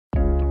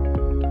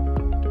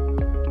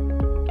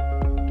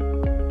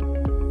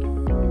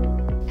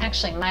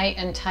Actually, my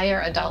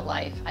entire adult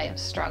life, I have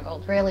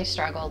struggled, really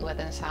struggled with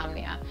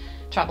insomnia.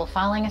 Trouble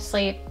falling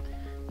asleep,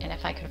 and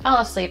if I could fall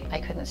asleep,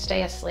 I couldn't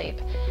stay asleep.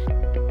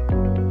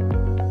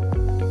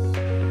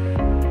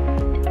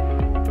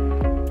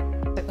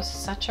 It was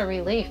such a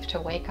relief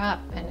to wake up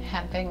and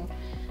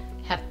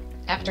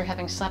after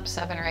having slept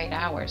 7 or 8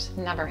 hours.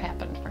 Never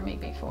happened for me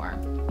before.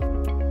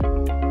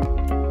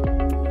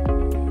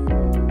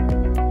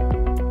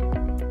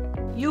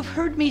 You've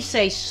heard me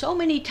say so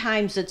many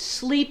times that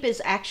sleep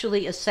is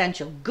actually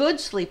essential.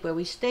 Good sleep, where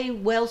we stay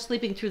well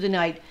sleeping through the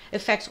night,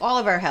 affects all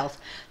of our health.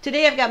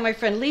 Today I've got my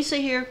friend Lisa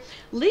here.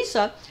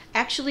 Lisa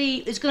actually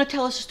is going to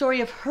tell us a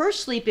story of her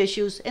sleep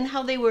issues and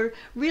how they were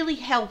really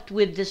helped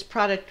with this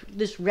product,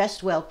 this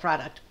Rest Well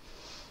product.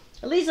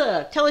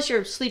 Lisa, tell us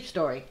your sleep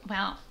story.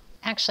 Well,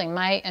 actually,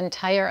 my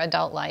entire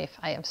adult life,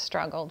 I have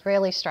struggled,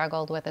 really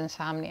struggled with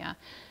insomnia.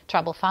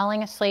 Trouble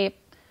falling asleep,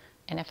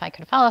 and if I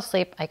could fall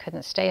asleep, I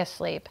couldn't stay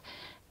asleep.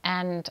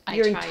 And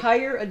Your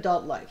entire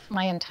adult life?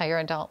 My entire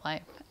adult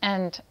life.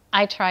 And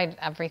I tried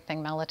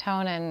everything,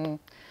 melatonin,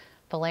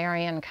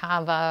 valerian,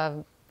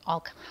 kava,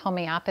 all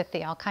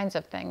homeopathy, all kinds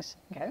of things.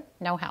 Okay.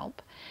 No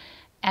help.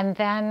 And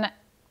then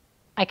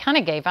I kind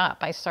of gave up.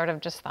 I sort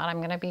of just thought I'm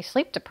going to be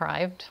sleep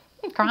deprived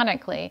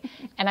chronically.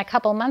 And a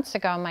couple months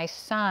ago, my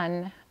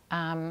son,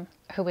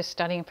 who was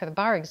studying for the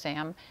bar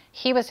exam,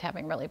 he was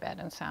having really bad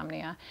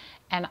insomnia.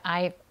 And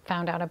I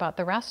found out about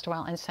the Rest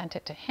Well and sent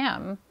it to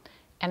him.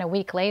 And a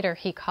week later,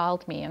 he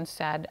called me and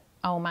said,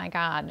 "Oh my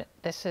God,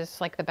 this is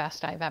like the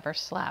best I've ever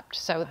slept."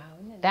 So wow,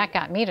 that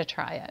got me to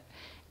try it.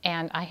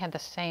 And I had the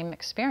same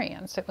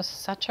experience. It was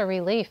such a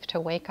relief to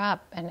wake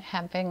up and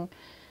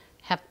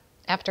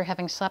after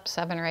having slept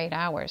 7 or 8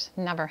 hours.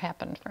 Never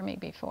happened for me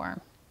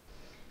before.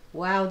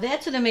 Wow,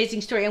 that's an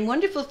amazing story. And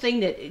wonderful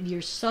thing that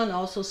your son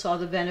also saw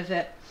the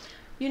benefit.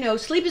 You know,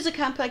 sleep is a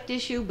complex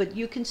issue, but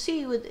you can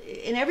see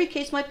in every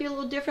case might be a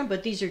little different,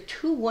 but these are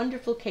two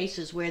wonderful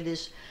cases where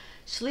this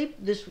sleep,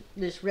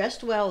 this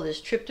Rest Well,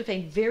 this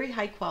tryptophan, very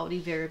high quality,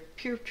 very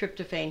pure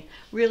tryptophan,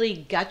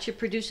 really got you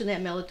producing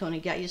that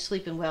melatonin, got you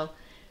sleeping well.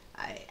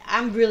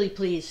 I'm really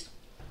pleased.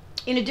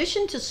 In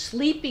addition to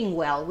sleeping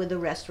well with the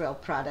Rest Well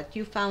product,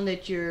 you found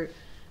that your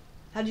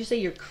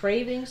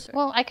cravings?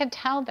 Well, I could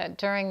tell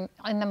that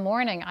in the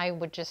morning, I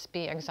would just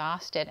be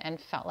exhausted and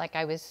felt like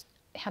I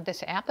had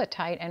this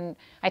appetite. And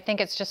I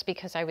think it's just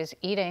because I was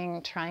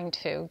eating, trying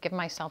to give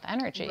myself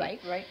energy.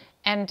 Right.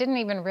 And didn't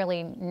even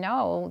really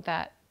know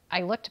that.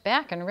 I looked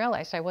back and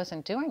realized I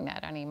wasn't doing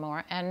that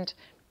anymore, and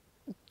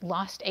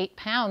lost 8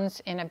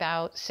 pounds in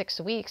about 6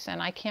 weeks, and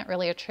I can't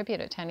really attribute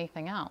it to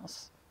anything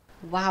else.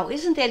 Wow,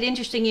 isn't that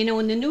interesting? You know,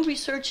 and the new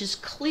research is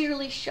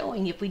clearly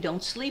showing if we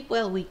don't sleep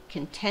well, we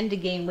can tend to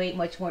gain weight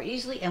much more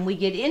easily, and we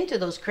get into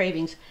those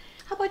cravings.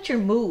 How about your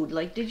mood?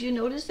 Like, did you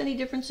notice any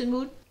difference in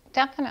mood?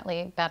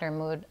 Definitely better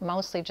mood,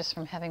 mostly just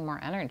from having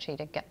more energy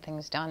to get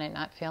things done and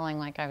not feeling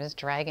like I was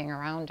dragging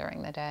around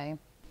during the day.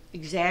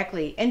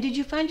 Exactly. And did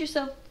you find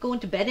yourself going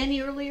to bed any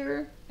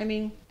earlier? I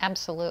mean...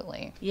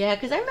 Absolutely. Yeah,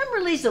 because I remember,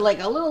 Lisa, like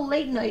a little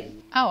late night.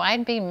 Oh,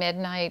 I'd be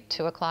midnight,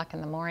 2 o'clock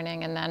in the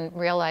morning, and then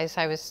realize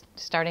I was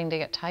starting to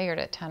get tired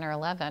at 10 or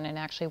 11 and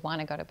actually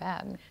want to go to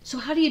bed. So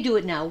how do you do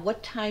it now?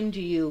 What time do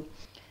you...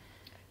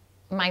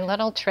 My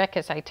little trick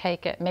is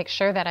make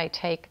sure that I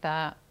take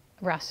the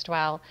Rest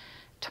Well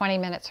 20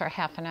 minutes or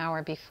half an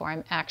hour before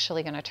I'm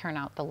actually going to turn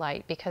out the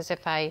light, because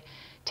if I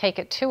take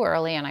it too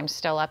early and I'm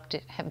still up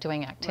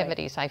doing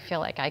activities, right, I feel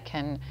like I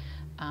can,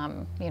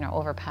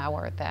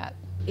 overpower that.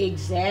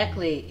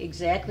 Exactly.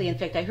 In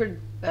fact, I heard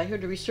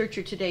a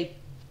researcher today,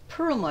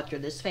 Perlmutter,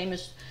 this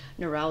famous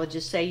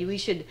neurologist, say we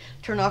should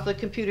turn off the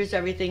computers,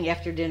 everything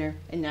after dinner,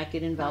 and not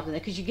get involved in that,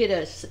 because you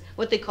get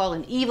what they call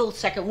an evil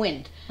second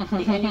wind,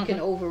 and you can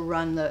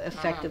overrun the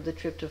effect of the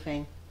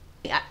tryptophan.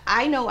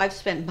 I know I've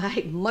spent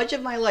much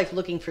of my life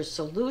looking for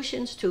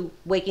solutions to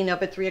waking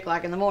up at 3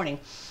 o'clock in the morning,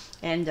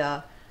 and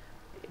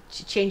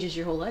it changes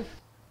your whole life.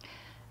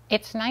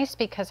 It's nice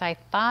because I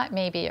thought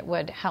maybe it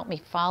would help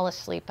me fall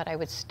asleep, but I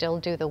would still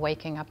do the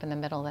waking up in the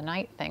middle of the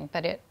night thing.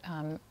 But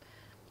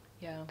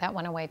that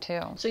went away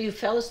too. So you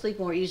fell asleep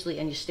more easily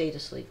and you stayed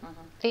asleep.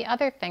 The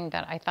other thing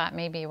that I thought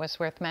maybe was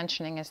worth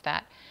mentioning is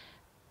that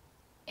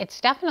it's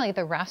definitely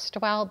the Rest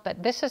Well,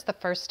 but this is the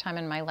first time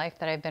in my life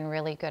that I've been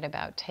really good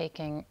about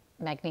taking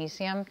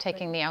magnesium,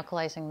 taking the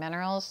alkalizing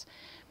minerals.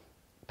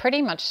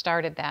 Pretty much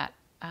started that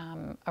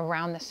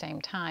around the same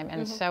time,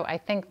 and so I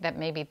think that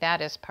maybe that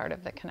is part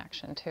of the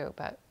connection too.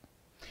 But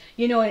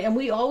you know, and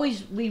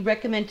we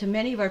recommend to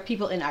many of our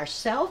people and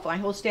ourselves, our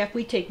whole staff,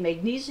 we take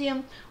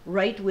magnesium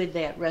right with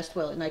that Rest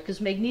Well at night,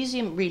 because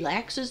magnesium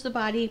relaxes the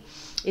body.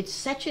 It's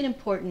such an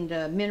important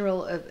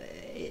mineral.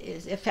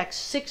 It affects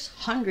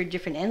 600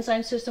 different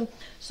enzyme systems.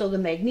 So the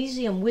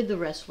magnesium with the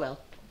Rest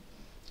Well,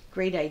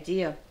 great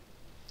idea.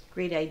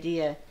 Great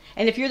idea.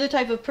 And if you're the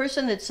type of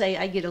person that say,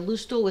 I get a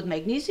loose stool with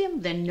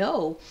magnesium, then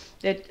know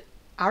that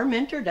our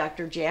mentor,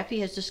 Dr.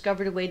 Jaffe, has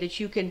discovered a way that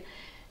you can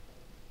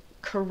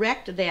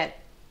correct that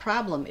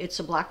problem. It's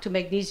a block to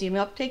magnesium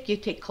uptake. You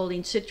take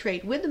choline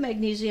citrate with the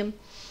magnesium,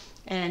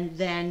 and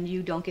then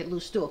you don't get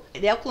loose stool.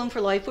 At Alkaline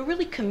for Life, we're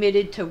really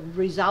committed to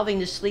resolving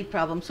the sleep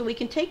problem, so we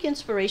can take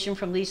inspiration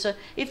from Lisa.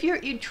 If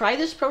you try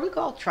this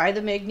protocol, try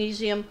the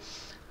magnesium,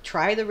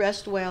 try the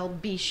Rest Well,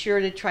 be sure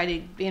to try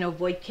to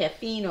avoid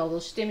caffeine, all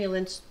those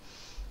stimulants,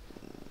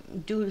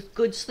 do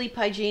good sleep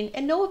hygiene,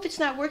 and know if it's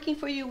not working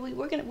for you,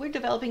 we're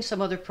developing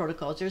some other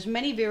protocols. There's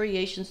many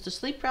variations to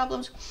sleep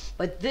problems,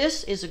 but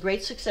this is a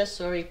great success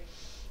story,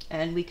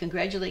 and we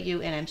congratulate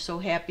you, and I'm so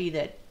happy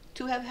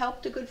to have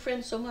helped a good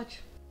friend so much.